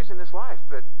some mysteries in this life,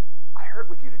 but I hurt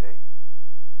with you today.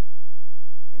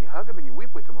 And you hug them and you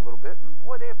weep with them a little bit, and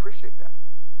boy, they appreciate that.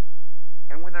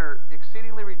 And when they're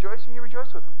exceedingly rejoicing, you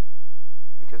rejoice with them.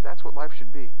 Because that's what life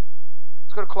should be.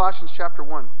 Let's go to Colossians chapter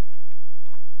 1.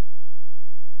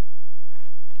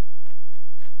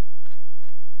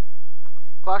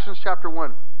 Colossians chapter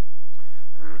 1.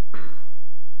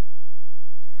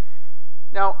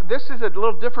 Now, this is a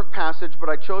little different passage, but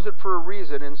I chose it for a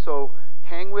reason, and so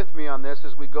hang with me on this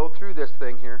as we go through this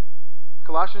thing here.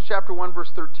 Colossians chapter 1,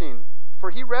 verse 13.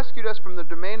 For He rescued us from the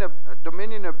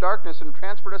dominion of darkness and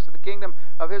transferred us to the kingdom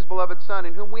of His beloved Son,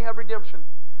 in whom we have redemption,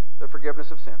 the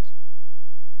forgiveness of sins.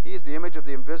 He is the image of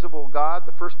the invisible God,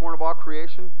 the firstborn of all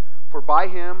creation. For by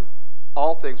Him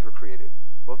all things were created,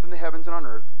 both in the heavens and on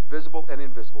earth, visible and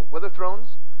invisible, whether thrones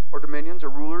or dominions or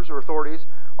rulers or authorities.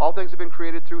 All things have been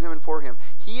created through Him and for Him.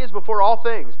 He is before all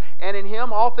things, and in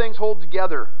Him all things hold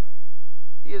together.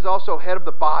 He is also head of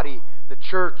the body, the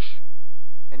church,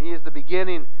 and He is the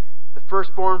beginning, the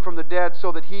firstborn from the dead,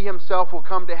 so that He Himself will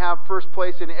come to have first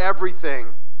place in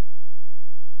everything.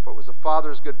 For it was the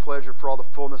Father's good pleasure for all the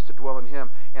fullness to dwell in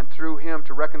Him, and through Him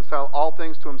to reconcile all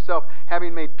things to Himself,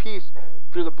 having made peace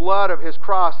through the blood of His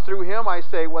cross. Through Him, I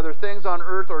say, whether things on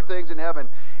earth or things in heaven.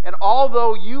 And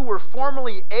although you were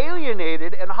formerly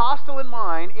alienated and hostile in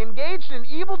mind, engaged in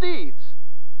evil deeds,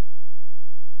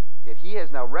 yet He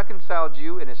has now reconciled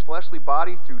you in His fleshly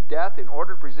body through death in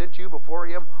order to present you before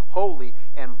Him holy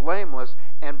and blameless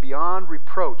and beyond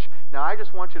reproach. Now, I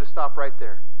just want you to stop right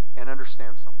there and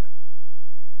understand something.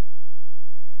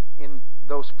 In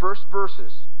those first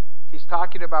verses, he's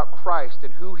talking about Christ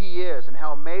and who He is and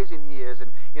how amazing He is.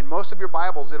 And in most of your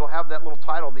Bibles, it'll have that little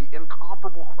title, The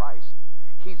Incomparable Christ.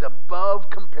 He's above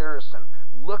comparison.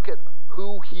 Look at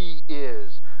who He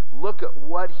is. Look at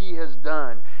what He has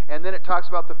done. And then it talks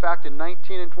about the fact in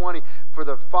 19 and 20,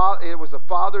 it was the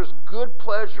Father's good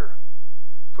pleasure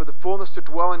for the fullness to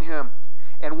dwell in Him.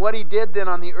 And what He did then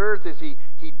on the earth is He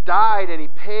died and He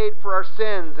paid for our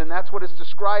sins. And that's what it's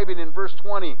describing in verse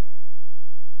 20.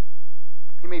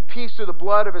 He made peace through the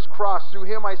blood of his cross. Through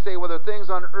him, I say, whether things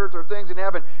on earth or things in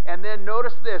heaven. And then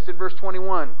notice this in verse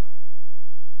 21.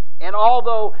 And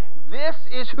although this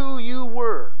is who you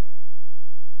were,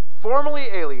 formerly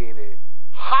alienated,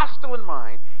 hostile in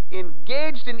mind,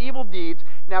 engaged in evil deeds,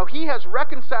 now he has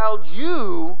reconciled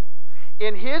you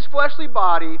in his fleshly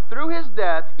body through his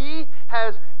death. He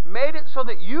has made it so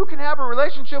that you can have a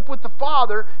relationship with the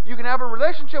Father, you can have a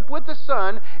relationship with the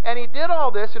Son, and he did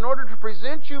all this in order to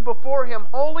present you before him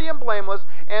holy and blameless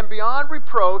and beyond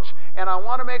reproach. And I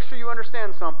want to make sure you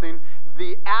understand something.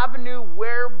 The avenue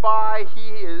whereby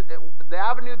the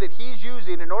avenue that he's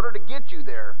using in order to get you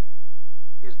there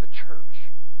is the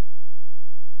church,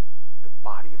 the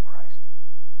body of Christ.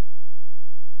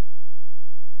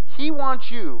 He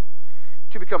wants you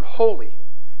to become holy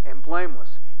and blameless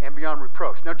and beyond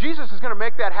reproach. Now, Jesus is going to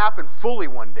make that happen fully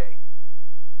one day.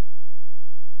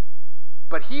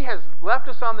 But he has left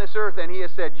us on this earth and he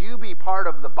has said, you be part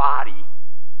of the body.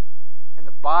 And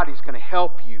the body's going to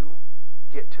help you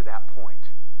get to that point.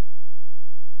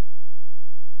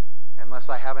 Unless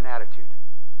I have an attitude.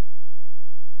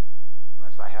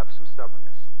 Unless I have some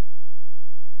stubbornness.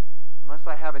 Unless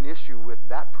I have an issue with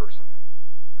that person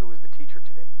who is the teacher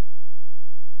today.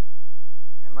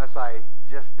 Unless I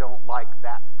just don't like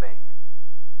that thing.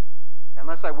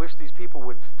 Unless I wish these people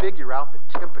would figure out the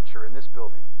temperature in this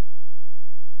building.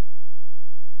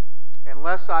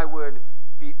 Unless I would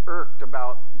be irked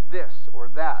about this or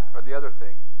that or the other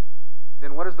thing.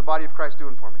 Then what is the body of Christ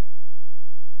doing for me?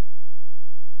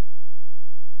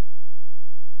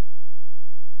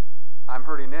 I'm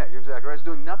hurting it. You're exactly right. It's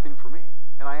doing nothing for me.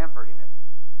 And I am hurting it.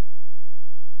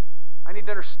 I need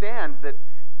to understand that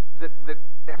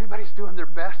everybody's doing their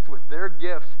best with their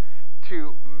gifts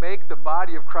to make the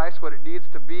body of Christ what it needs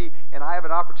to be, and I have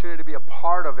an opportunity to be a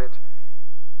part of it.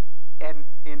 And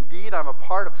indeed, I'm a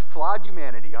part of flawed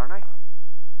humanity, aren't I?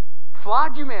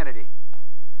 Flawed humanity.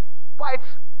 But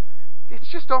it's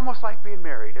just almost like being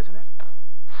married, isn't it?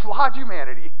 Flawed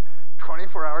humanity,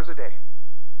 24 hours a day.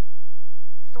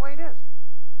 It's the way it is.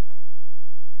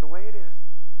 It's the way it is.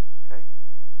 Okay?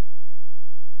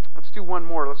 Let's do one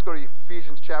more. Let's go to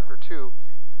Ephesians chapter 2.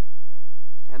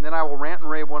 And then I will rant and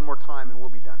rave one more time and we'll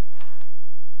be done.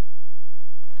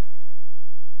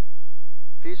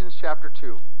 Ephesians chapter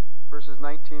 2, verses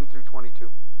 19 through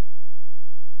 22.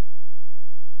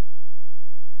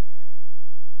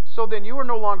 So then you are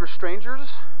no longer strangers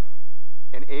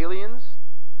and aliens,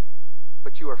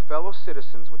 but you are fellow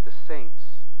citizens with the saints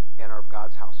and are of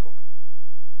God's household.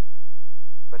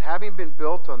 But having been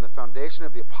built on the foundation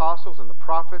of the apostles and the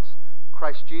prophets,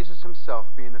 Christ Jesus himself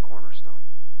being the cornerstone,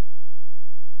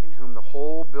 in whom the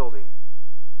whole building,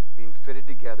 being fitted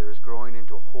together, is growing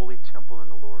into a holy temple in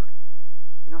the Lord.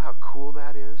 You know how cool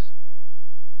that is?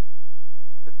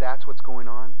 That's what's going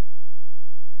on?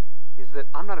 Is that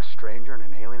I'm not a stranger and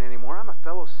an alien anymore. I'm a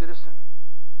fellow citizen.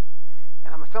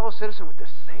 And I'm a fellow citizen with the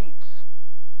saints.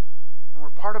 And we're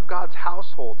part of God's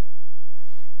household.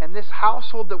 And this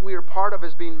household that we are part of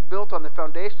is being built on the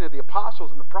foundation of the apostles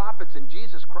and the prophets and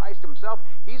Jesus Christ himself.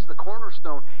 He's the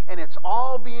cornerstone. And it's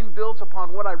all being built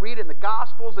upon what I read in the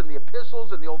Gospels and the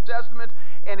epistles and the Old Testament.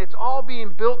 And it's all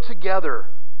being built together.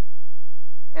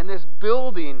 And this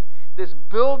building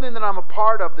that I'm a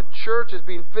part of, the church, is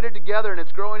being fitted together and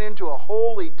it's growing into a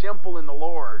holy temple in the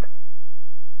Lord.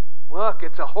 Look,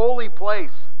 it's a holy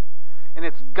place. And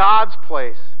it's God's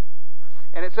place.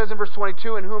 And it says in verse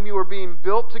 22, in whom you are being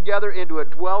built together into a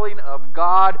dwelling of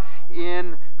God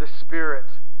in the Spirit.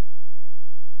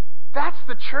 That's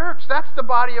the church. That's the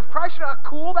body of Christ. You know how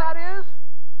cool that is?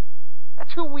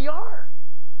 That's who we are.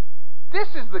 This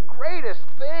is the greatest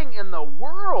thing in the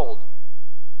world.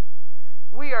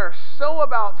 We are so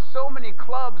about so many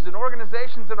clubs and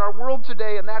organizations in our world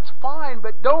today, and that's fine,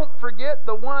 but don't forget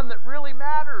the one that really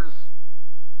matters.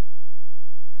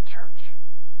 The church.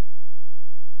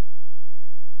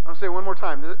 I want to say one more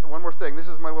time, one more thing. This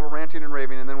is my little ranting and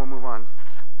raving, and then we'll move on.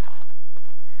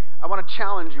 I want to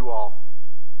challenge you all,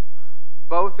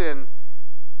 both in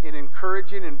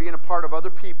encouraging and being a part of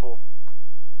other people,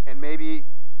 and maybe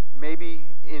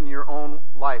in your own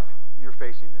life you're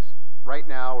facing this right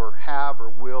now, or have, or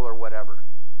will, or whatever.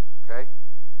 Okay?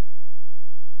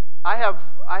 I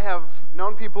have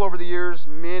known people over the years,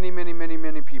 many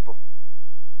people,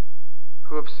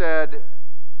 who have said,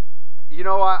 you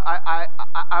know,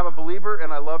 I'm a believer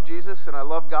and I love Jesus and I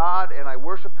love God and I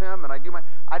worship Him and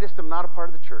I just am not a part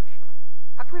of the church.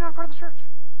 How come you're not a part of the church?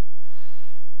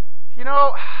 You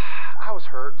know, I was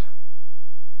hurt.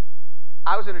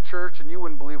 I was in a church and you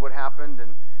wouldn't believe what happened,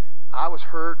 and I was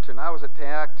hurt and I was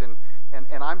attacked, and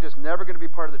I'm just never going to be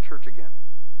part of the church again.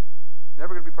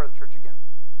 Never going to be part of the church again.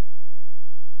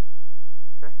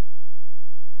 Okay?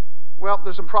 Well,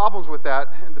 there's some problems with that,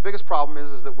 and the biggest problem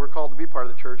is that we're called to be part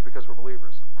of the church because we're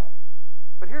believers.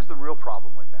 But here's the real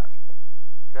problem with that.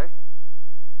 Okay?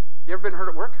 You ever been hurt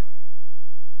at work?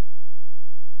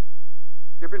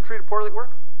 You ever been treated poorly at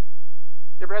work?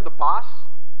 You ever had the boss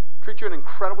treat you in an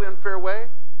incredibly unfair way?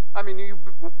 I mean, you've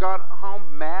gone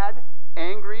home mad,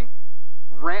 angry,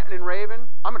 ranting and raving.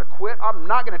 I'm going to quit. I'm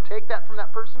not going to take that from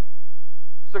that person.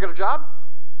 Still got a job?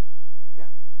 Yeah.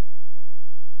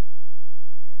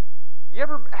 You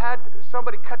ever had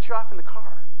somebody cut you off in the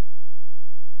car?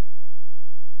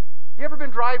 You ever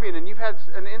been driving and you've had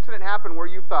an incident happen where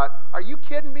you've thought, are you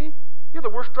kidding me? You're the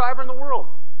worst driver in the world.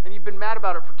 And you've been mad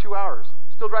about it for 2 hours.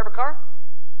 Still drive a car?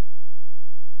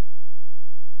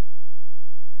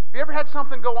 Have you ever had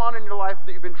something go on in your life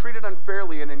that you've been treated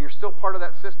unfairly in and you're still part of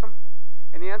that system?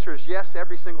 And the answer is yes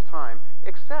every single time,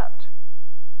 except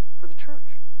for the church.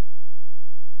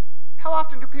 How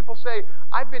often do people say,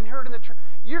 I've been hurt in the church?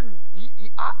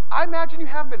 I imagine you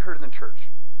have been hurt in the church.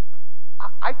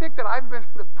 I think that I've been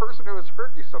the person who has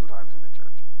hurt you sometimes in the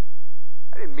church.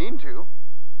 I didn't mean to.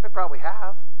 I probably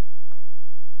have.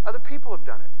 Other people have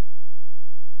done it.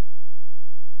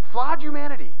 Flawed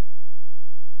humanity.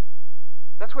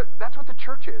 That's what the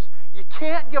church is. You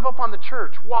can't give up on the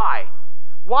church. Why?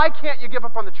 Why can't you give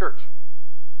up on the church?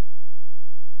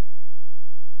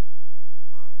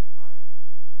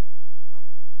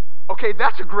 Okay,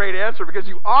 that's a great answer because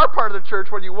you are part of the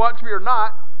church whether you want to be or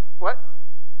not. What?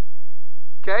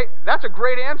 Okay, that's a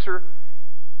great answer.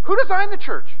 Who designed the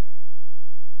church?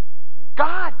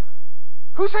 God.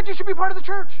 Who said you should be part of the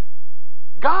church?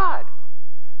 God.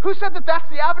 Who said that that's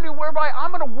the avenue whereby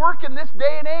I'm going to work in this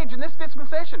day and age, in this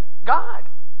dispensation? God.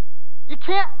 You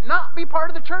can't not be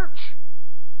part of the church.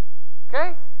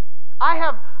 Okay? I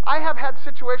have had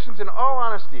situations, in all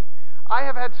honesty, I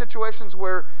have had situations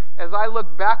where as I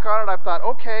look back on it, I've thought,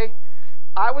 okay,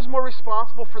 I was more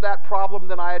responsible for that problem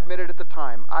than I admitted at the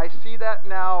time. I see that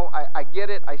now. I get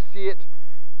it. I see it.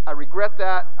 I regret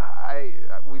that.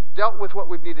 We've dealt with what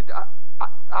we've needed.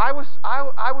 I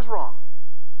was wrong.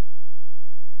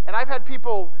 And I've had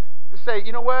people say,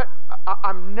 you know what?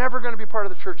 I'm never going to be part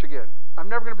of the church again. I'm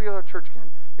never going to be part of the church again.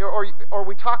 You know, or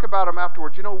we talk about them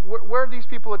afterwards. You know, where are these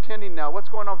people attending now? What's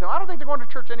going on with them? I don't think they're going to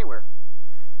church anywhere.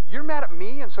 You're mad at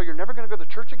me, and so you're never going to go to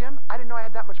church again? I didn't know I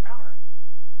had that much power.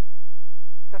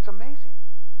 That's amazing.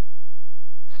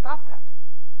 Stop that.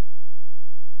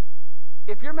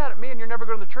 If you're mad at me and you're never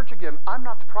going to the church again, I'm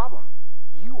not the problem.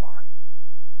 You are.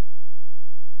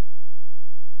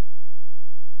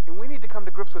 And we need to come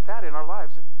to grips with that in our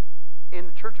lives in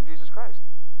the Church of Jesus Christ.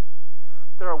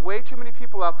 There are way too many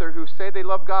people out there who say they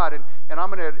love God, and I'm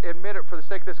going to admit it for the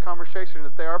sake of this conversation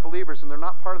that they are believers and they're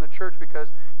not part of the church because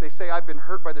they say, I've been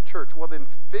hurt by the church. Well, then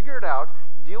figure it out,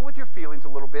 deal with your feelings a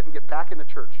little bit, and get back in the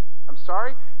church. I'm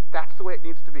sorry, that's the way it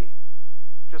needs to be.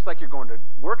 Just like you're going to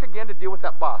work again to deal with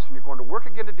that boss, and you're going to work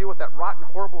again to deal with that rotten,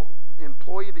 horrible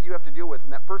employee that you have to deal with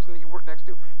and that person that you work next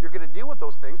to. You're going to deal with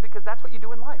those things because that's what you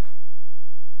do in life.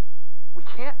 We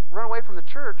can't run away from the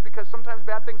church because sometimes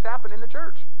bad things happen in the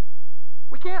church.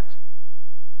 We can't.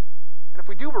 And if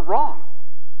we do, we're wrong.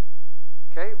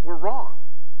 Okay? We're wrong.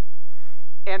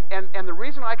 And the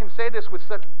reason I can say this with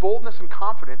such boldness and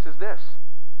confidence is this.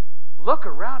 Look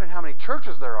around at how many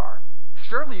churches there are.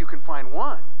 Surely you can find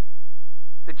one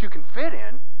that you can fit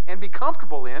in and be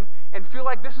comfortable in and feel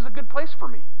like this is a good place for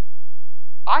me.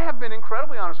 I have been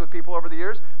incredibly honest with people over the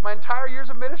years, my entire years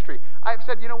of ministry. I've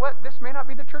said, you know what, this may not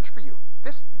be the church for you.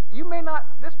 This may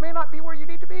not be where you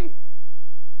need to be.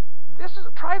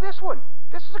 Try this one.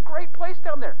 This is a great place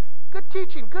down there. Good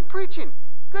teaching, good preaching,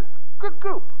 good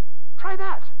group. Try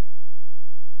that.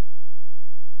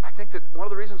 I think that one of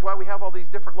the reasons why we have all these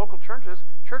different local churches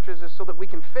is so that we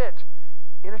can fit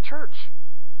in a church.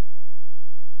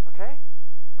 Okay?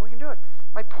 And we can do it.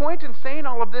 My point in saying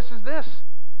all of this is this.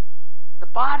 The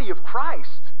body of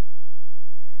Christ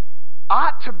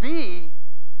ought to be,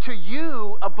 to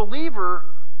you, a believer,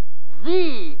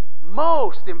 the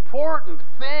most important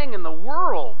thing in the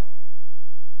world.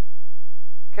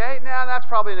 Okay? Now, that's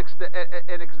probably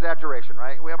an exaggeration,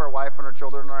 right? We have our wife and our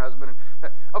children and our husband.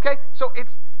 Okay? So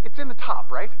it's in the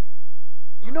top, right?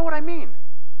 You know what I mean.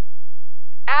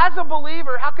 As a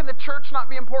believer, how can the church not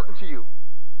be important to you?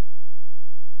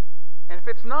 And if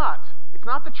it's not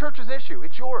the church's issue,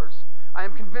 it's yours. I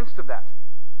am convinced of that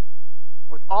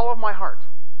with all of my heart.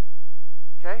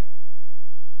 Okay?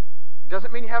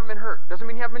 Doesn't mean you haven't been hurt. Doesn't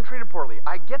mean you haven't been treated poorly.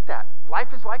 I get that. Life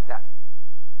is like that.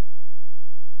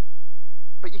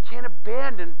 But you can't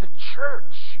abandon the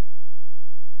church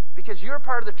because you're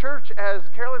part of the church. As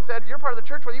Carolyn said, you're part of the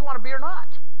church whether you want to be or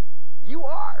not. You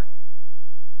are.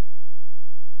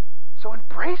 So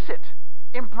embrace it.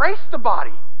 Embrace the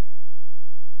body.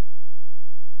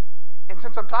 And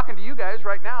since I'm talking to you guys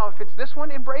right now, if it's this one,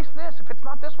 embrace this. If it's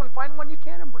not this one, find one you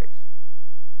can embrace.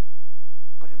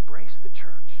 But embrace the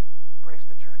church. Embrace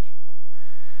the church.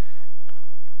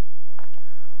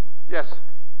 Yes?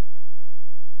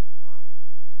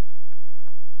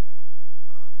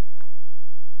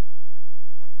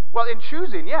 Well, in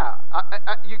choosing, yeah.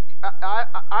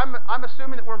 I'm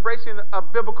assuming that we're embracing a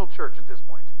biblical church at this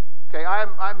point. Okay,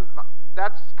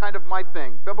 that's kind of my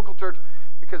thing, biblical church,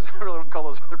 because I really don't call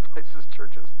those other places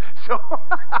churches. So,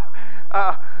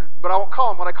 but I won't call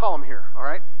them what I call them here. All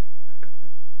right,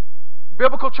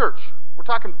 biblical church. We're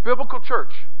talking biblical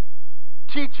church,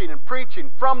 teaching and preaching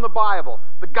from the Bible,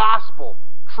 the gospel,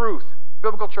 truth,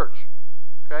 biblical church.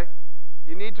 Okay,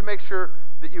 you need to make sure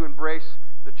that you embrace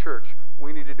the church.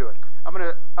 We need to do it. I'm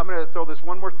gonna throw this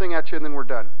one more thing at you, and then we're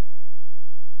done.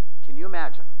 Can you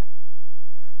imagine?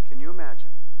 Can you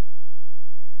imagine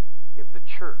if the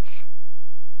church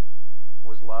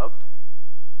was loved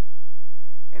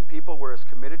and people were as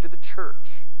committed to the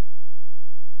church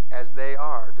as they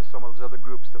are to some of those other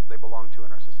groups that they belong to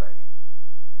in our society?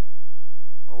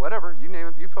 Well, whatever, you name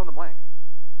it, you fill in the blank.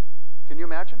 Can you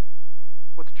imagine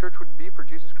what the church would be for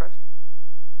Jesus Christ?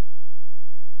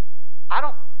 I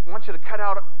don't want you to cut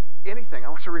out anything. I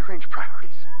want you to rearrange priorities.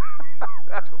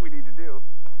 That's what we need to do.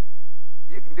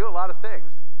 You can do a lot of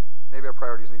things. Maybe our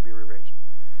priorities need to be rearranged.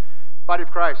 Body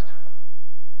of Christ.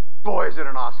 Boy, is it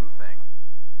an awesome thing.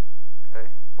 Okay?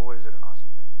 Boy, is it an awesome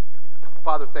thing. We gotta be done.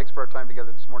 Father, thanks for our time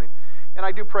together this morning. And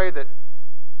I do pray that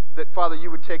Father,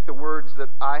 you would take the words that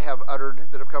I have uttered,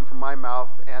 that have come from my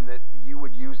mouth, and that you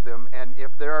would use them. And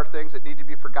if there are things that need to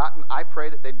be forgotten, I pray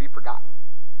that they'd be forgotten.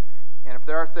 And if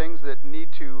there are things that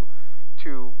need to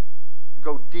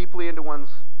go deeply into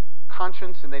one's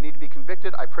conscience and they need to be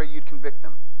convicted, I pray you'd convict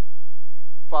them.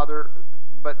 Father,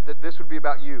 but that this would be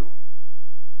about you.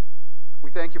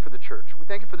 We thank you for the church. We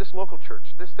thank you for this local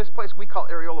church, this place we call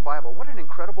Areola Bible. What an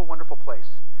incredible, wonderful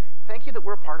place. Thank you that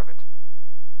we're a part of it.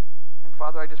 And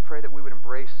Father, I just pray that we would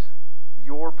embrace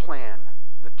your plan,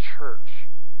 the church,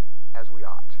 as we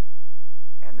ought.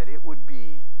 And that it would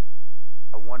be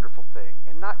a wonderful thing.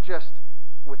 And not just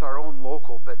with our own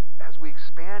local, but as we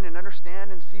expand and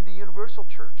understand and see the universal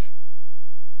church,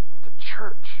 that the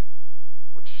church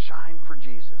would shine for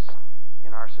Jesus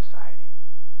in our society.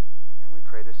 And we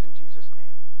pray this in Jesus'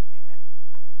 name.